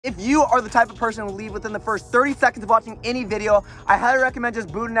If you are the type of person who leave within the first 30 seconds of watching any video, I highly recommend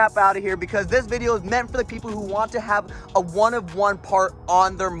just booting up out of here because this video is meant for the people who want to have a one-of-one part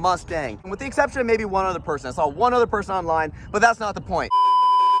on their Mustang. With the exception of maybe one other person. I saw one other person online, but that's not the point.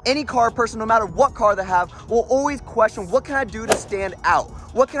 Any car person, no matter what car they have, will always question, what can I do to stand out?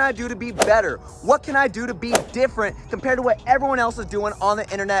 What can I do to be better? What can I do to be different compared to what everyone else is doing on the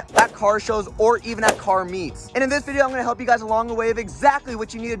internet, at car shows, or even at car meets? And in this video, I'm gonna help you guys along the way of exactly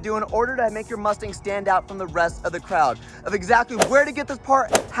what you need to do in order to make your Mustang stand out from the rest of the crowd, of exactly where to get this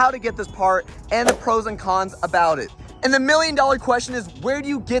part, how to get this part, and the pros and cons about it. And the million-dollar question is, where do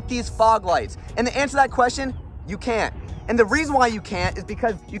you get these fog lights? And the answer to that question, you can't. And the reason why you can't is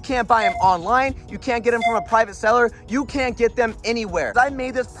because you can't buy them online, you can't get them from a private seller, you can't get them anywhere. I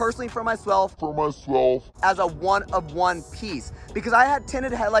made this personally for myself as a one-of-one piece because I had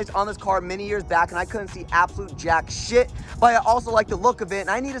tinted headlights on this car many years back and I couldn't see absolute jack shit, but I also like the look of it and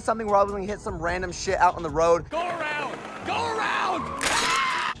I needed something where I was gonna hit some random shit out on the road. Go around! Go around!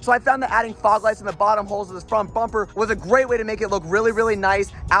 So I found that adding fog lights in the bottom holes of this front bumper was a great way to make it look really, really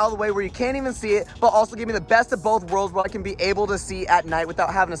nice out of the way where you can't even see it, but also give me the best of both worlds where I can be able to see at night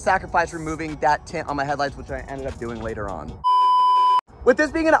without having to sacrifice removing that tint on my headlights, which I ended up doing later on. With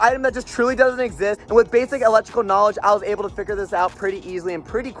this being an item that just truly doesn't exist, and with basic electrical knowledge, I was able to figure this out pretty easily and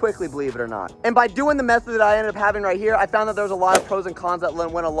pretty quickly, believe it or not. And by doing the method that I ended up having right here, I found that there was a lot of pros and cons that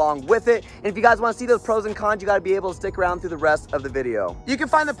went along with it. And if you guys want to see those pros and cons, you got to be able to stick around through the rest of the video. You can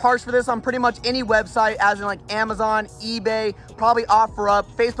find the parts for this on pretty much any website, as in like Amazon, eBay, probably OfferUp,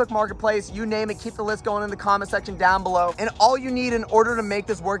 Facebook Marketplace, you name it. Keep the list going in the comment section down below. And all you need in order to make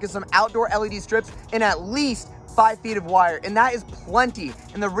this work is some outdoor LED strips and at least 5 feet of wire, and that is plenty.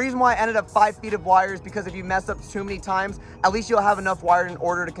 And the reason why I ended up 5 feet of wire is because if you mess up too many times, at least you'll have enough wire in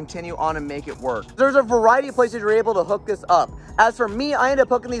order to continue on and make it work. There's a variety of places you're able to hook this up. As for me, I ended up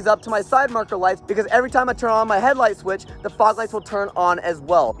hooking these up to my side marker lights because every time I turn on my headlight switch, the fog lights will turn on as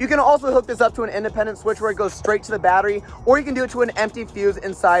well. You can also hook this up to an independent switch where it goes straight to the battery, or you can do it to an empty fuse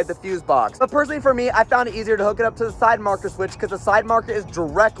inside the fuse box. But personally for me, I found it easier to hook it up to the side marker switch because the side marker is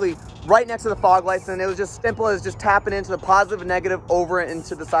directly right next to the fog lights, and it was just simple as just tapping into the positive and negative over and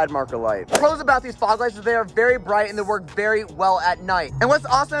into the side marker light. The pros about these fog lights is they are very bright and they work very well at night. And what's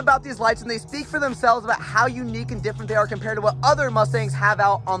awesome about these lights, and they speak for themselves about how unique and different they are compared to what other Mustangs have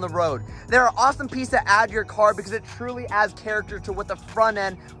out on the road. They're an awesome piece to add to your car because it truly adds character to what the front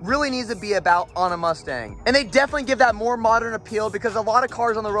end really needs to be about on a Mustang. And they definitely give that more modern appeal because a lot of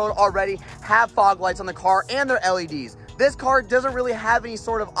cars on the road already have fog lights on the car and their LEDs. This car doesn't really have any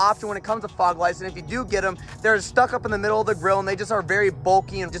sort of option when it comes to fog lights, and if you do get them, they're stuck up in the middle of the grill and they just are very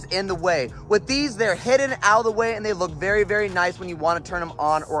bulky and just in the way. With these, they're hidden out of the way and they look very, very nice when you want to turn them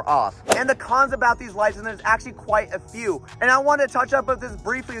on or off. And the cons about these lights, and there's actually quite a few. And I wanted to touch up with this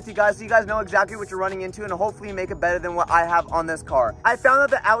briefly with you guys so you guys know exactly what you're running into and hopefully make it better than what I have on this car. I found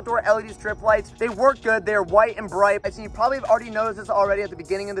that the outdoor LED strip lights, they work good. They're white and bright. And you probably have already noticed this already at the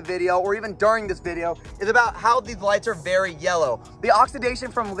beginning of the video or even during this video, is about how these lights are very yellow. The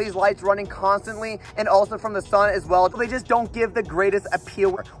oxidation from these lights running constantly and also from the sun as well, they just don't give the greatest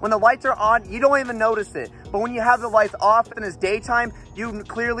appeal. When the lights are on, you don't even notice it. But when you have the lights off and it's daytime, you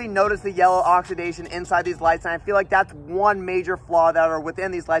clearly notice the yellow oxidation inside these lights. And I feel like that's one major flaw that are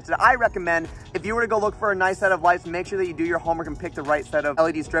within these lights that I recommend. If you were to go look for a nice set of lights, make sure that you do your homework and pick the right set of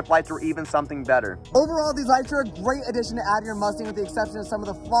LED strip lights or even something better. Overall, these lights are a great addition to add to your Mustang with the exception of some of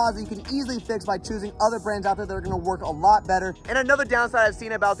the flaws that you can easily fix by choosing other brands out there that are going to work a lot better. And another downside I've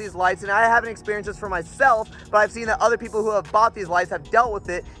seen about these lights, and I haven't experienced this for myself, but I've seen that other people who have bought these lights have dealt with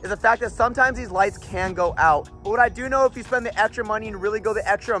it, is the fact that sometimes these lights can go out. But what I do know, if you spend the extra money and really go the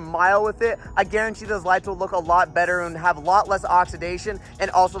extra mile with it, I guarantee those lights will look a lot better and have a lot less oxidation,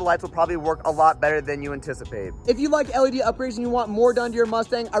 and also the lights will probably work a lot better than you anticipate. If you like LED upgrades and you want more done to your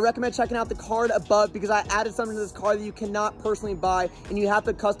Mustang, I recommend checking out the card above because I added something to this car that you cannot personally buy and you have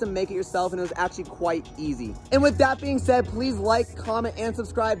to custom make it yourself, and it was actually quite easy. And with that being said, please like, comment, and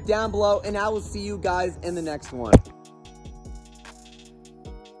subscribe down below, and I will see you guys in the next one.